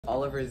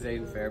Oliver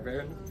Zane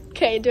Fairbairn.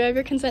 Okay, do I have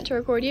your consent to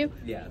record you?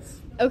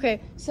 Yes. Okay,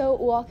 so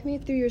walk me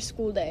through your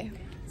school day.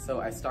 So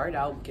I start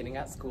out getting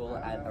at school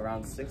at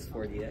around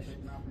 6:40ish,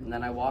 and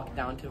then I walk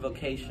down to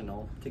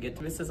vocational to get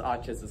to Mrs.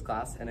 Ochez's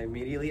class, and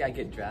immediately I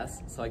get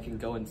dressed so I can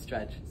go and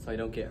stretch so I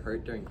don't get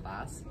hurt during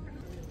class.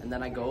 And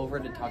then I go over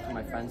to talk to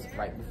my friends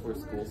right before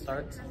school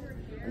starts.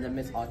 And then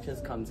Miss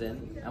Ochez comes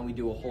in and we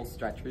do a whole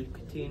stretch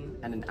routine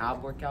and an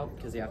ab workout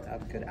because you have to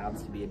have good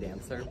abs to be a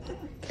dancer.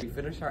 We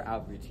finish our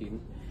ab routine,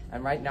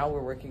 and right now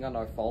we're working on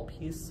our fall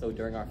piece, so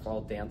during our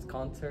fall dance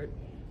concert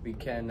we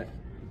can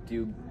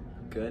do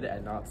good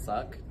and not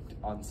suck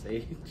on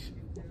stage.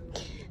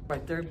 My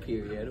third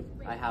period,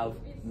 I have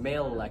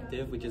male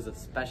elective, which is a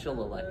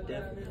special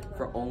elective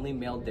for only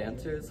male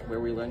dancers, where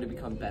we learn to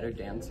become better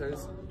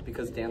dancers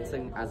because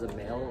dancing as a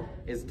male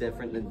is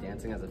different than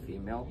dancing as a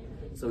female.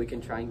 So we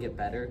can try and get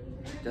better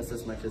just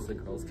as much as the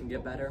girls can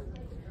get better.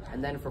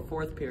 And then for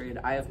fourth period,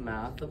 I have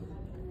math,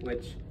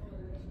 which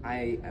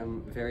I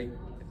am very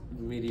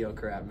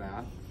mediocre at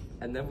math.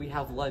 And then we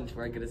have lunch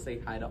where I get to say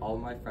hi to all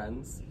my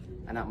friends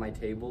and at my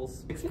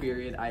tables. Next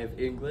period, I have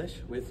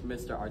English with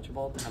Mr.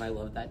 Archibald, and I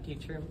love that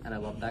teacher and I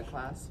love that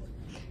class.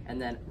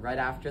 And then right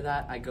after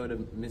that, I go to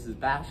Mrs.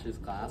 Bash's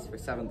class for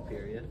seventh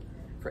period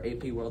for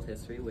AP World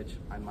History, which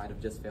I might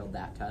have just failed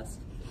that test.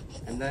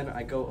 And then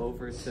I go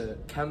over to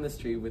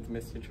chemistry with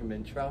Mr.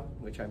 Tremintra,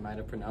 which I might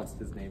have pronounced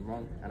his name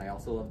wrong, and I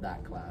also love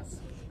that class.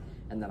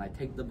 And then I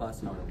take the bus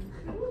home.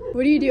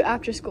 What do you do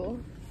after school?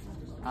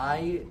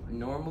 I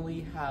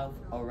normally have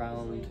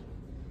around,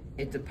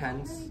 it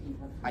depends.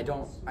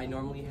 I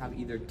normally have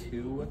either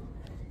 2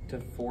 to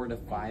 4 to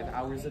 5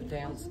 hours of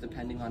dance,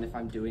 depending on if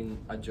I'm doing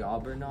a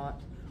job or not,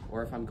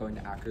 or if I'm going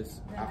to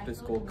after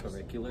school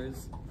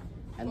curriculars.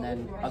 And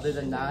then other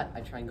than that,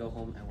 I try and go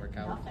home and work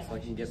out so I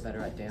can get better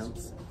at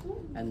dance.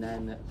 And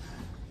then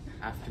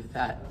after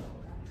that,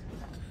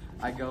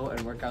 I go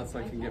and work out so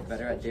I can get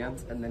better at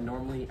dance. And then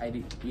normally I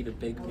eat a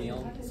big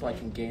meal so I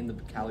can gain the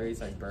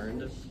calories I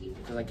burned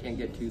because I can't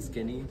get too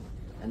skinny.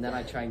 And then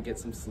I try and get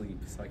some sleep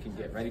so I can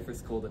get ready for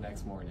school the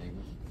next morning.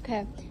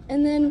 Okay,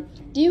 and then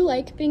do you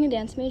like being a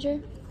dance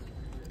major?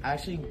 I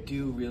actually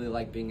do really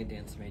like being a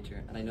dance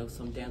major. And I know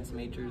some dance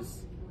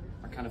majors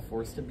are kind of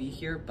forced to be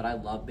here, but I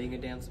love being a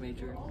dance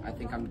major. I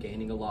think I'm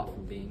gaining a lot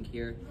from being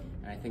here,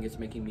 and I think it's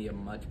making me a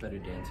much better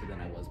dancer than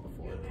I was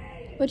before.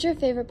 What's your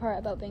favorite part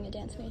about being a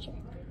dance major?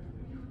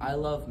 I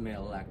love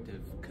male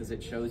elective because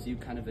it shows you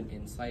kind of an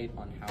insight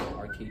on how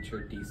our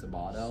teacher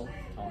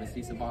Thomas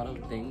D.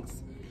 Sabato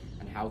thinks,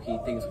 and how he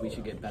thinks we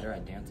should get better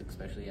at dance,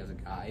 especially as a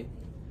guy.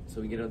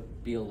 So we get to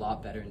be a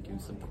lot better and do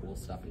some cool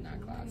stuff in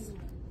that class.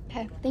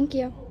 Okay, thank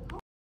you.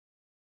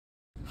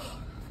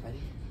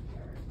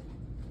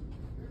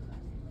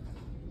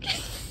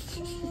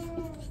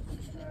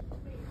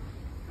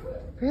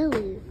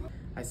 Really?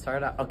 I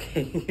started out,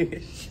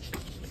 okay.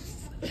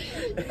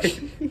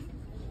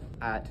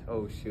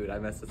 Oh shoot, I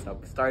messed this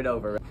up. Start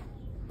over.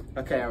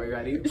 Okay, are we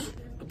ready?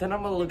 But then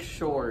I'm gonna look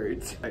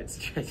short. Alright,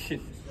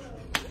 stretching.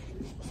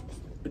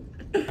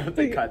 I have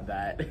to cut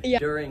that. Yeah.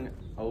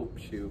 Oh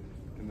shoot,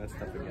 I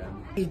messed up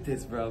again. I hate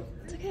this, bro.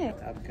 It's okay.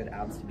 I have good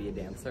abs to be a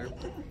dancer.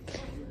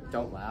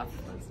 Don't laugh,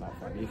 it's not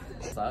funny.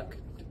 Suck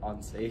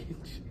on stage.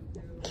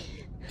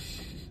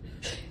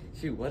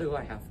 Shoot, what do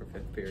I have for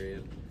fifth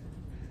period?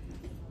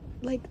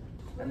 Like,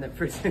 and then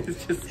person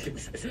is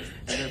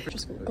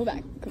just go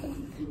back.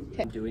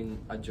 Okay. Doing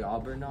a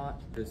job or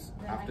not, just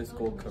after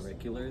school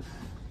curriculars.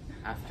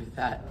 After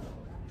that,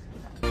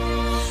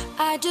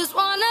 I just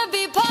wanna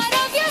be part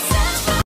of yourself.